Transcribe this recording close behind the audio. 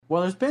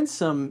Well, there's been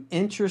some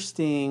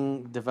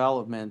interesting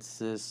developments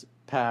this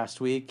past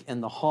week in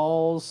the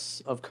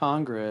halls of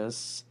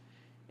Congress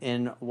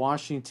in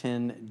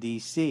Washington,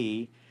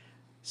 D.C.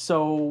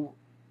 So,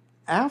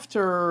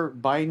 after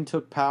Biden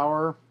took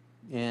power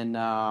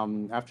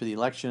after the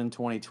election in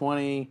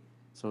 2020,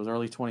 so it was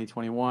early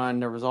 2021,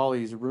 there was all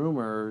these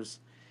rumors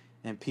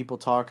and people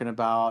talking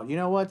about, you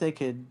know what, they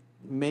could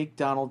make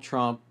Donald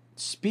Trump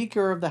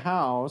Speaker of the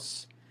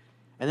House,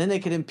 and then they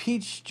could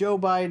impeach Joe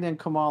Biden and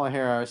Kamala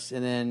Harris,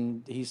 and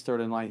then he's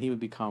third in line. He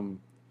would become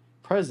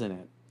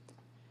president.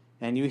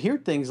 And you hear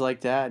things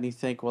like that, and you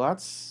think, well,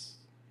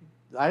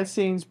 that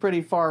seems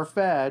pretty far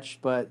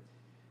fetched. But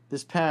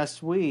this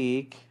past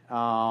week,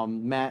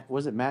 Matt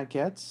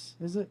Gaetz?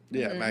 Is it?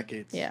 Yeah, Matt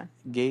Gaetz. Yeah.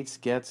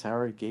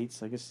 Howard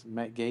Gates, I guess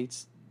Matt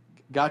Gaetz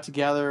got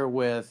together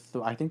with,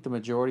 I think, the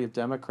majority of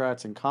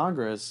Democrats in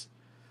Congress.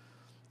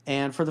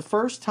 And for the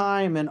first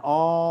time in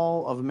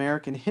all of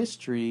American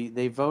history,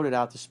 they voted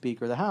out the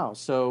Speaker of the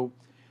House. So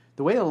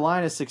the way the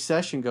line of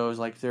succession goes,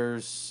 like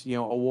there's, a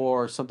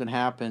war, something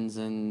happens,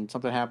 and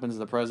something happens to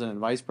the president and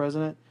vice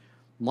president,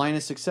 line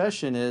of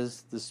succession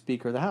is the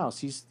Speaker of the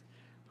House.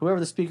 Whoever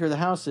the Speaker of the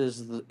House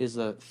is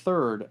the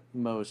third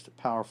most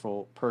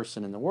powerful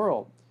person in the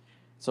world.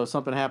 So if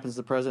something happens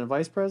to the president and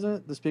vice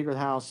president, the Speaker of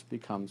the House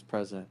becomes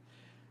president.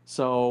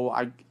 So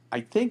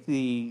I think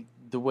the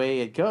way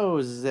it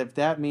goes is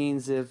that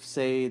means if,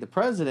 say, the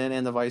president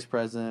and the vice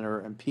president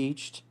are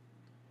impeached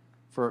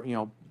for,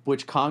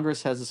 which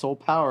Congress has the sole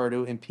power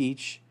to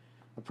impeach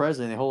a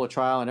president, they hold a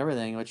trial and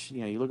everything, which,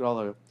 you look at all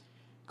the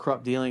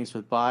corrupt dealings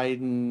with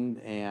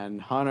Biden and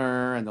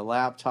Hunter and the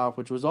laptop,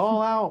 which was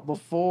all out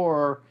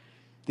before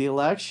the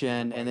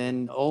election, and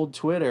then old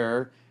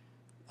Twitter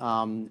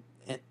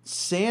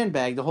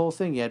sandbagged the whole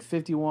thing. You had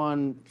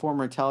 51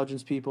 former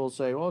intelligence people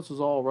say, well, this is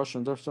all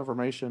Russian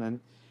disinformation, and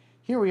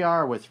here we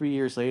are with 3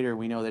 years later,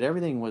 we know that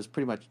everything was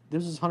pretty much,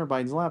 this is Hunter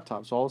Biden's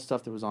laptop, so all the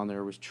stuff that was on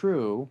there was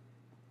true.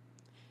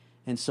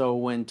 And so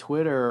when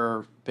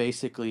Twitter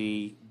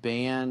basically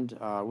banned,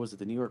 was it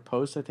the New York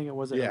Post, I think it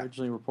was, that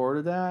originally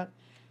reported that?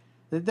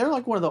 They're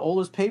like one of the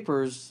oldest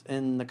papers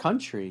in the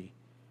country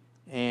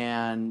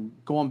and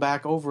going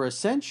back over a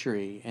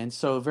century. And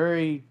so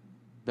been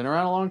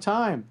around a long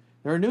time.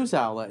 They're a news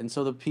outlet. And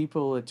so the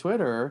people at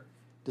Twitter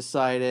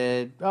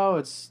decided,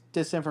 it's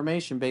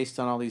disinformation based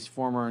on all these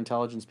former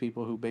intelligence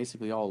people who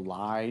basically all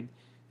lied.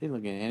 They didn't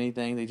look at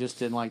anything. They just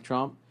didn't like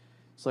Trump.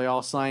 So they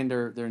all signed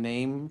their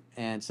name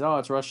and said,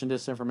 it's Russian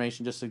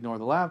disinformation, just ignore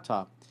the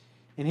laptop.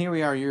 And here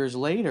we are years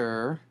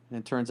later, and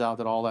it turns out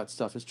that all that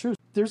stuff is true.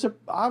 There's an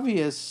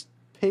obvious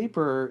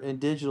paper and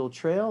digital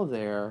trail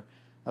there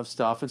of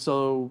stuff. And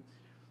so,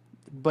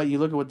 but you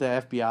look at what the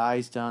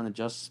FBI's done, the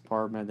Justice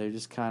Department, they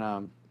just kind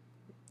of,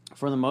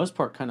 for the most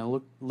part, kind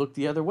of look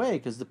the other way,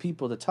 because the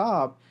people at the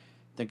top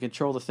that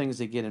control the things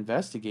that get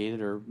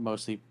investigated are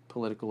mostly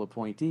political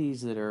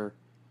appointees that are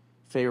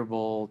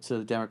favorable to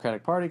the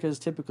Democratic Party, because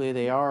typically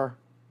they are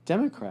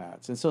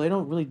Democrats. And so they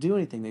don't really do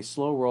anything. They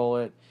slow roll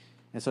it.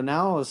 And so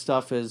now all this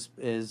stuff is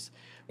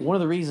one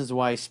of the reasons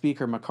why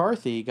Speaker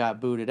McCarthy got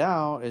booted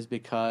out is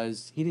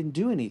because he didn't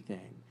do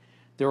anything.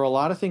 There were a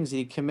lot of things that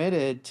he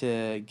committed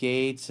to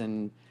Gates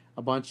and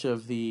a bunch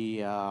of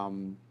the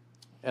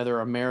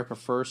other America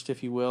First,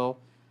 if you will,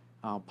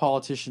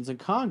 politicians in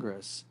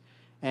Congress.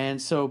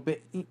 And so,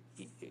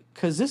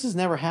 because this has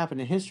never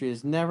happened in history,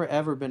 there's never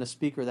ever been a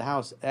Speaker of the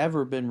House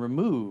ever been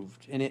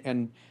removed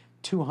in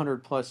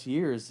 200 plus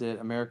years that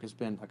America's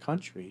been a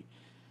country.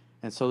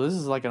 And so this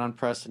is like an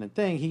unprecedented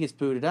thing. He gets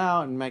booted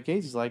out, and Matt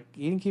Gaetz is like,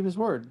 he didn't keep his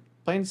word.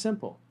 Plain and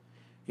simple.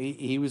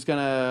 He was going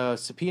to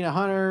subpoena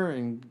Hunter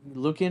and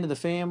look into the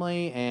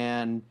family,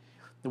 and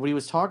what he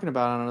was talking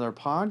about on another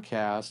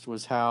podcast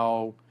was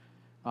how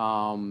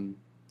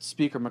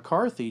Speaker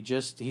McCarthy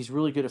he's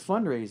really good at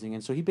fundraising,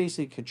 and so he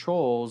basically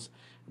controls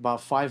about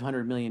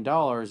 $500 million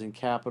in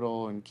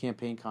capital and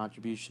campaign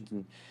contributions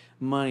and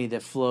money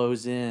that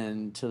flows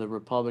in to the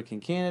Republican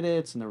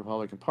candidates and the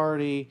Republican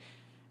Party.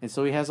 And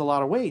so he has a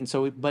lot of weight, and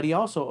so, but he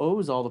also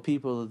owes all the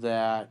people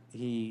that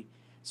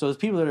so those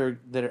people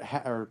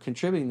that are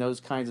contributing those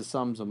kinds of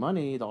sums of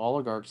money, the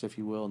oligarchs, if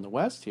you will, in the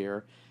West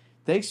here,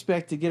 they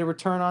expect to get a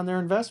return on their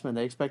investment.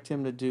 They expect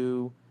him to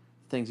do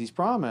things he's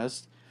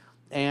promised,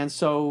 and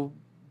so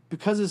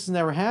because this has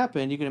never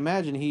happened, you can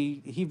imagine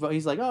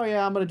he's like, oh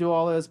yeah, I'm going to do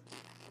all this.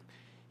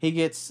 He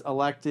gets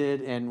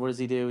elected, and what does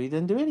he do? He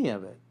didn't do any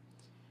of it.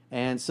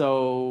 And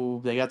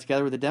so they got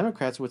together with the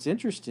Democrats. What's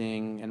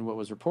interesting and what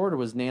was reported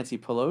was Nancy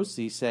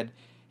Pelosi said,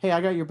 hey, I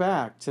got your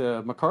back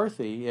to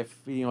McCarthy.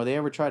 If they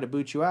ever try to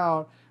boot you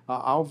out,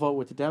 I'll vote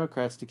with the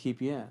Democrats to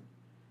keep you in.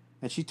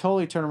 And she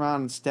totally turned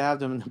around and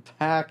stabbed him in the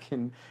back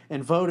and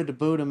voted to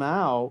boot him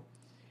out.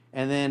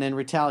 And then in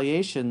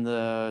retaliation,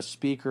 the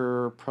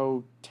Speaker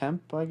pro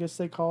temp, I guess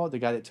they call it, the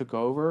guy that took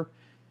over,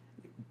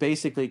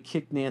 basically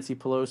kicked Nancy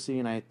Pelosi,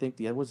 and I think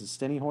was it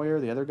Steny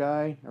Hoyer, the other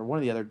guy, or one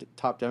of the other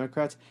top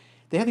Democrats.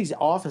 They have these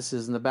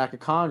offices in the back of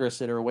Congress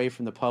that are away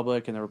from the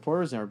public and the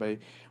reporters and everybody,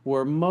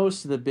 where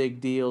most of the big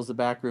deals, the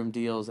backroom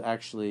deals,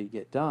 actually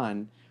get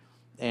done.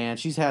 And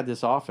she's had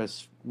this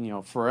office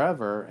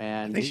forever. I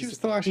And think she was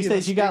still actually he in the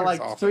says you got Speaker's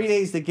like office. 3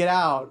 days to get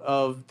out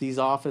of these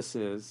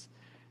offices.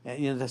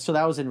 And, so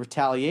that was in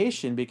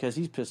retaliation because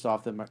he's pissed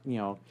off that,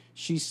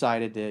 she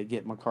decided to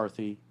get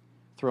McCarthy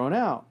thrown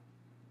out.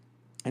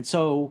 And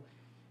so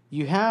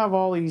you have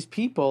all these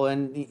people,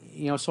 and,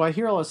 so I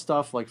hear all this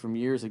stuff like from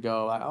years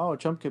ago, like, oh,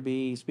 Trump could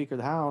be Speaker of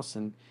the House.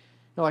 And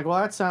you're like, well,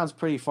 that sounds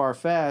pretty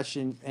far-fetched.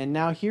 And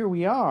now here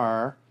we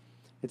are.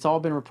 It's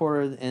all been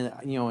reported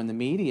in the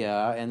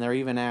media, and they're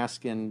even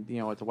asking,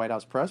 at the White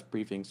House press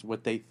briefings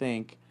what they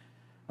think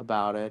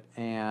about it.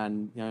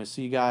 And,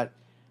 so you got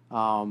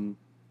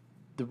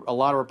a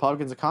lot of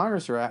Republicans in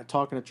Congress are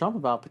talking to Trump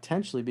about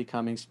potentially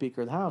becoming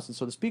Speaker of the House. And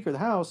so the Speaker of the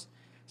House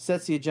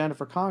sets the agenda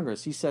for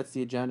Congress. He sets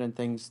the agenda and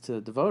things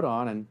to vote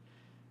on. And,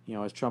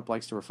 as Trump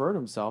likes to refer to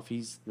himself,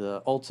 he's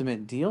the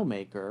ultimate deal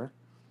maker.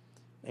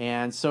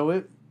 And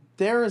so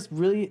there's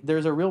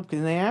a real,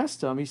 and they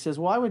asked him, he says,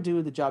 well, I would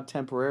do the job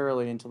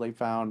temporarily until they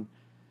found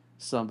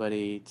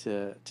somebody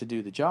to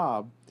do the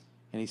job.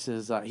 And he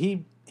says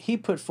he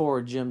put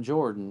forward Jim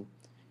Jordan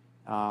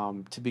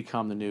to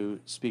become the new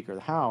Speaker of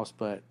the House.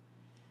 But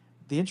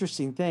the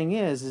interesting thing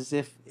is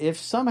if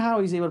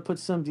somehow he's able to put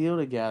some deal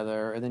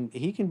together, and then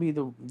he can be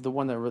the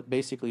one that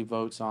basically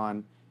votes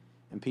on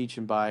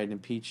impeaching Biden,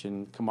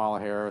 impeaching Kamala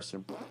Harris,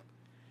 and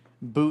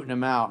booting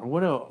him out. And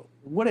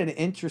what an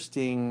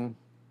interesting.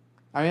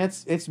 I mean,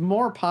 it's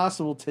more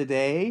possible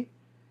today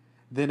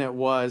than it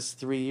was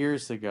 3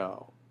 years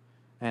ago,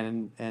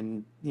 and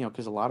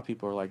because a lot of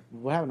people are like,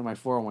 what happened to my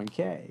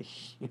 401k?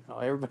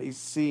 Everybody's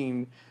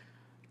seen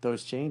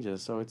those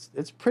changes, so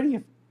it's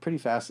pretty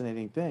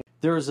fascinating thing.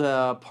 There's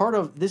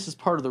this is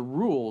part of the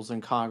rules in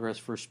Congress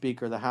for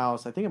Speaker of the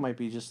House. I think it might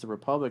be just the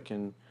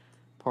Republican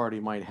Party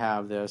might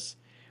have this.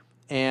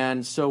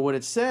 And so what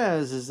it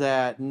says is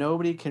that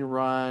nobody can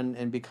run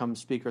and become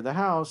Speaker of the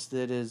House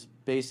that is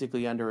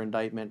basically under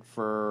indictment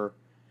for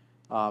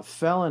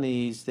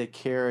felonies that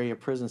carry a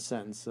prison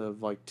sentence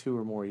of like 2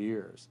 or more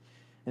years.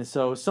 And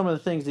so some of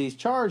the things that he's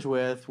charged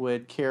with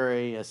would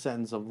carry a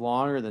sentence of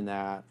longer than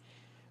that.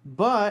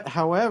 But,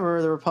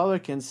 however, the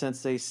Republicans,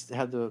 since they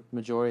had the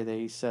majority,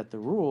 they set the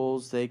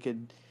rules, they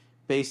could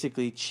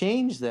basically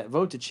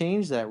vote to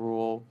change that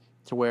rule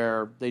to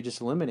where they just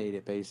eliminate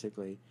it,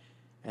 basically.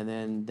 And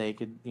then they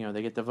could,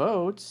 they get the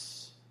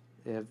votes.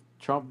 If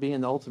Trump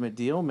being the ultimate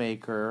deal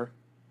maker,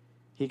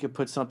 he could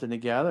put something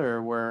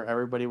together where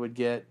everybody would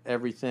get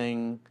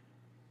everything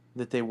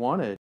that they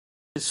wanted.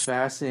 It's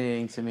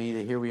fascinating to me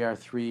that here we are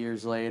 3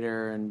 years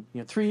later, and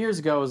 3 years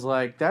ago was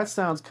like, that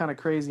sounds kind of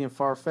crazy and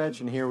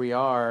far-fetched, and here we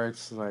are.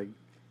 It's like,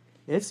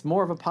 it's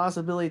more of a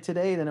possibility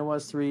today than it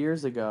was 3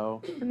 years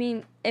ago. I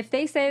mean, if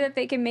they say that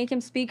they can make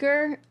him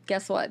Speaker,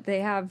 guess what? They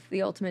have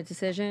the ultimate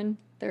decision.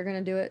 They're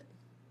going to do it.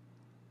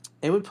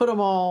 It would put them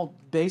all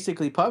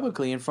basically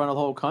publicly in front of the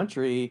whole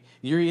country.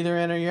 You're either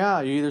in or you're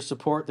out. You either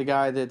support the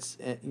guy that's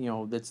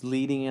that's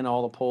leading in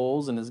all the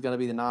polls and is going to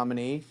be the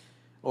nominee,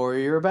 or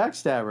you're a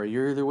backstabber.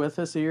 You're either with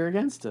us or you're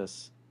against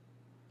us.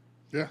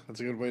 Yeah, that's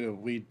a good way to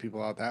weed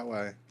people out that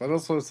way. But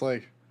also, it's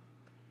like,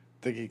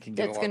 I think he can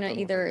get. It's going to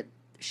either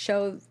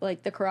show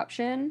like the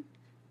corruption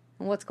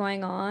and what's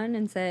going on,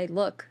 and say,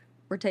 "Look,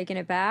 we're taking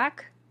it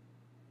back.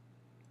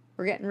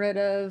 We're getting rid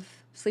of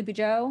Sleepy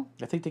Joe."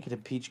 I think they could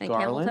impeach and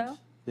Garland, Camel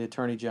Toe. the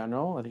Attorney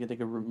General. I think they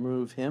could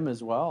remove him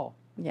as well.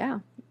 Yeah,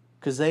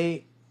 because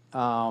they.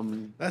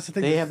 That's the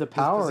thing. They have the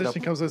power. This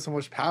position comes with so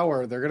much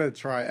power. They're going to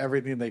try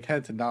everything they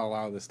can to not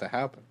allow this to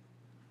happen.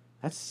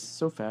 That's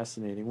so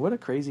fascinating. What a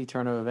crazy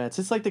turn of events.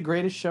 It's like the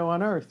greatest show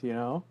on earth,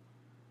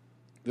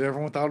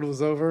 Everyone thought it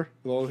was over.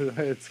 Well,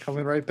 it's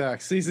coming right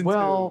back. Season 2.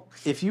 Well,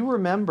 if you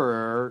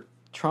remember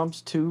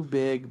Trump's 2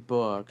 big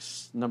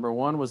books, number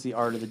 1 was The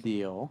Art of the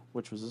Deal,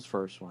 which was his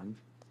first one.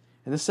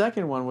 And the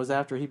second one was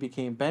after he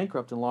became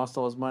bankrupt and lost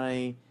all his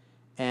money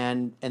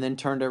and then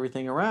turned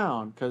everything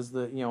around. Because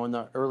in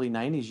the early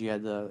 90s you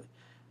had the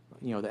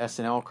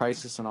SNL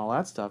crisis and all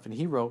that stuff. And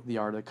he wrote The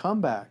Art of the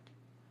Comeback.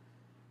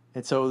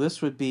 And so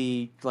this would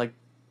be like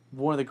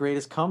one of the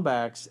greatest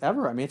comebacks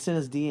ever. I mean, it's in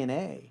his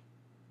DNA.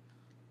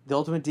 The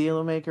ultimate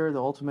deal maker,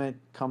 the ultimate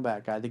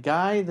comeback guy. The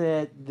guy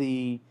that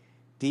the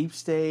deep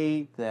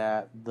state,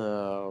 that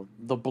the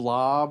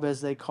blob,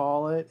 as they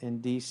call it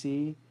in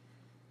D.C.,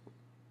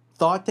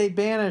 thought they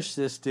banished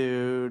this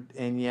dude,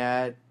 and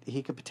yet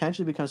he could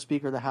potentially become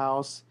Speaker of the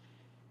House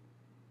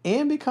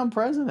and become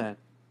president.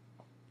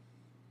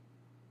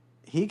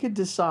 He could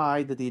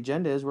decide that the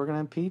agenda is we're going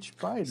to impeach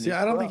Biden. See,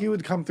 I don't think he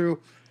would come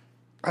through.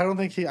 I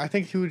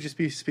think he would just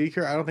be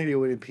Speaker. I don't think he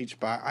would impeach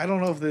Biden. I don't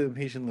know if they're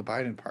impeaching the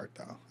Biden part,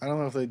 though. I don't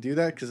know if they do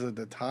that because of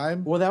the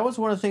time. Well, that was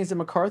one of the things that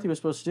McCarthy was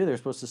supposed to do. They were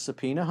supposed to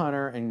subpoena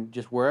Hunter, and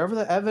just wherever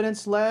the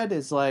evidence led,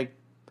 is like,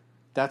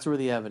 that's where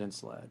the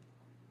evidence led.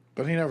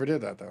 But he never did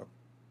that, though.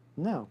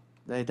 No,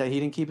 he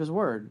didn't keep his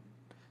word.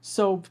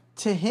 So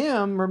to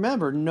him,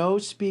 remember, no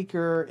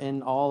speaker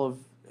in all of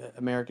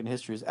American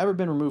history has ever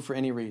been removed for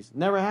any reason.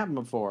 Never happened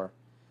before.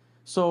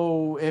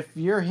 So if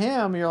you're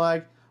him, you're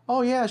like,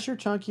 oh yeah, sure,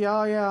 Chunky,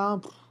 oh yeah,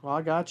 well,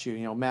 I got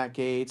you. Matt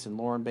Gaetz and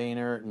Lauren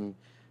Boebert and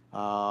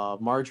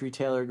Marjorie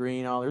Taylor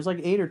Greene. Oh, there's like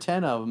 8 or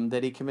 10 of them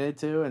that he committed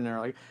to, and they're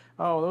like,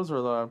 oh, those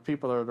are the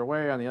people that are the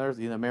way on the others,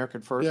 the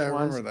American First Yeah, I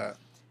ones. remember that.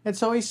 And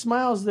so he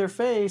smiles their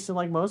face, and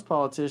like most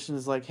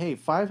politicians, like, hey,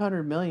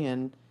 $500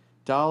 million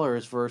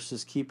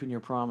versus keeping your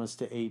promise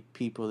to 8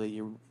 people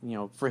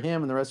that for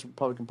him and the rest of the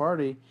Republican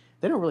Party,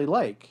 they don't really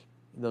like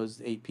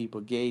those 8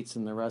 people, Gates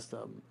and the rest of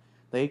them.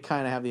 They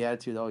kind of have the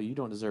attitude, oh, you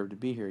don't deserve to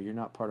be here. You're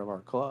not part of our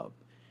club.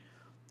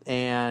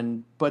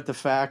 But the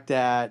fact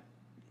that,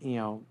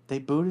 they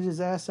booted his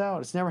ass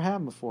out. It's never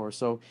happened before.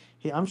 So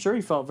I'm sure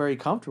he felt very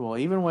comfortable.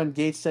 Even when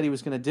Gates said he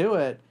was going to do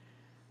it,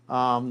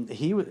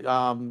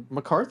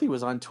 McCarthy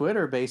was on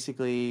Twitter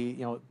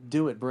basically,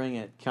 do it, bring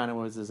it, kind of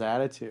was his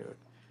attitude.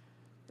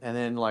 And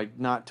then, like,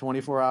 not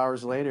 24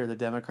 hours later, the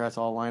Democrats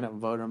all line up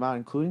and voted him out,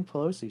 including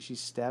Pelosi. She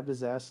stabbed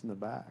his ass in the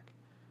back.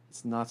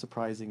 It's not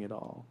surprising at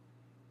all.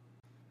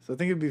 So I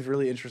think it'd be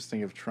really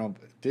interesting if Trump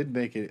did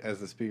make it as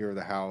the Speaker of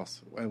the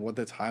House and what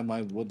the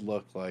timeline would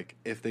look like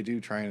if they do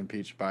try and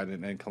impeach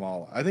Biden and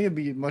Kamala. I think it'd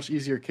be a much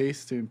easier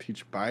case to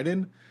impeach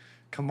Biden.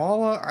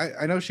 Kamala,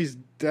 I know she's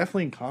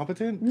definitely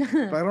incompetent,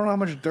 but I don't know how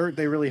much dirt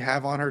they really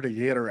have on her to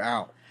get her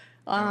out.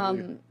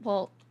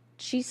 Well,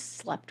 she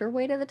slept her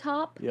way to the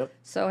top. Yep.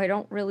 So I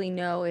don't really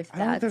know if I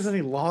don't think that's... there's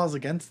any laws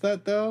against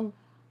that, though.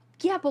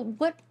 Yeah, but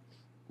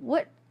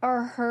what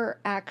are her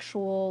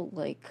actual,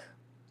 like,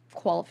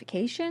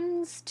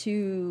 qualifications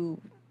to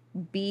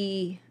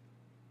be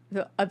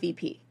a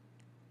VP?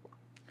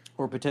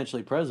 Or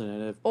potentially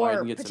president if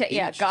Biden gets impeached.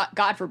 Yeah,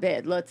 God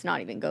forbid. Let's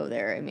not even go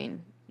there. I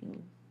mean...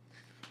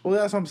 Well,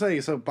 that's what I'm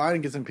saying. So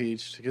Biden gets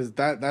impeached because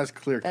that's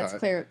clear cut. That's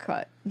clear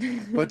cut.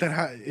 But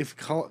then if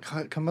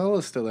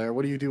Camilla's still there,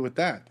 what do you do with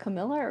that?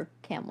 Camilla or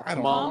Camel? I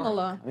don't know.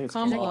 Kamala. I think it's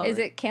Kamala. Is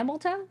it camel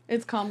toe?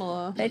 It's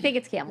Kamala. I think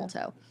it's camel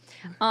toe.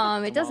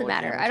 It doesn't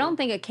matter. I don't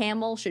think a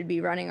camel should be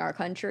running our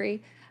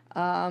country,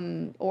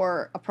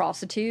 or a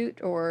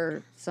prostitute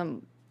or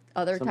some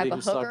other Somebody type who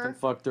of sucked hooker. and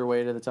fucked their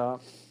way to the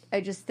top. I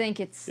just think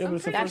it's Yeah, but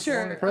it's the that's, first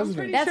woman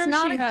president. that's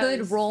not she a has.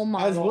 good role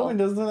model. As a woman,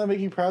 doesn't that make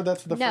you proud?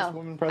 That's the first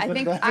woman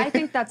president. I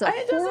think that's a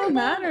It doesn't horrible,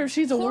 matter if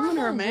she's a woman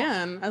or a horrible-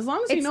 man. As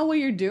long as you It's- know what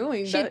you're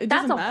doing, it that's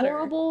doesn't a matter.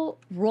 horrible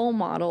role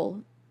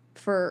model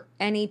for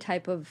any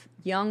type of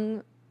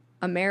young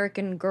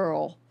American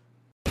girl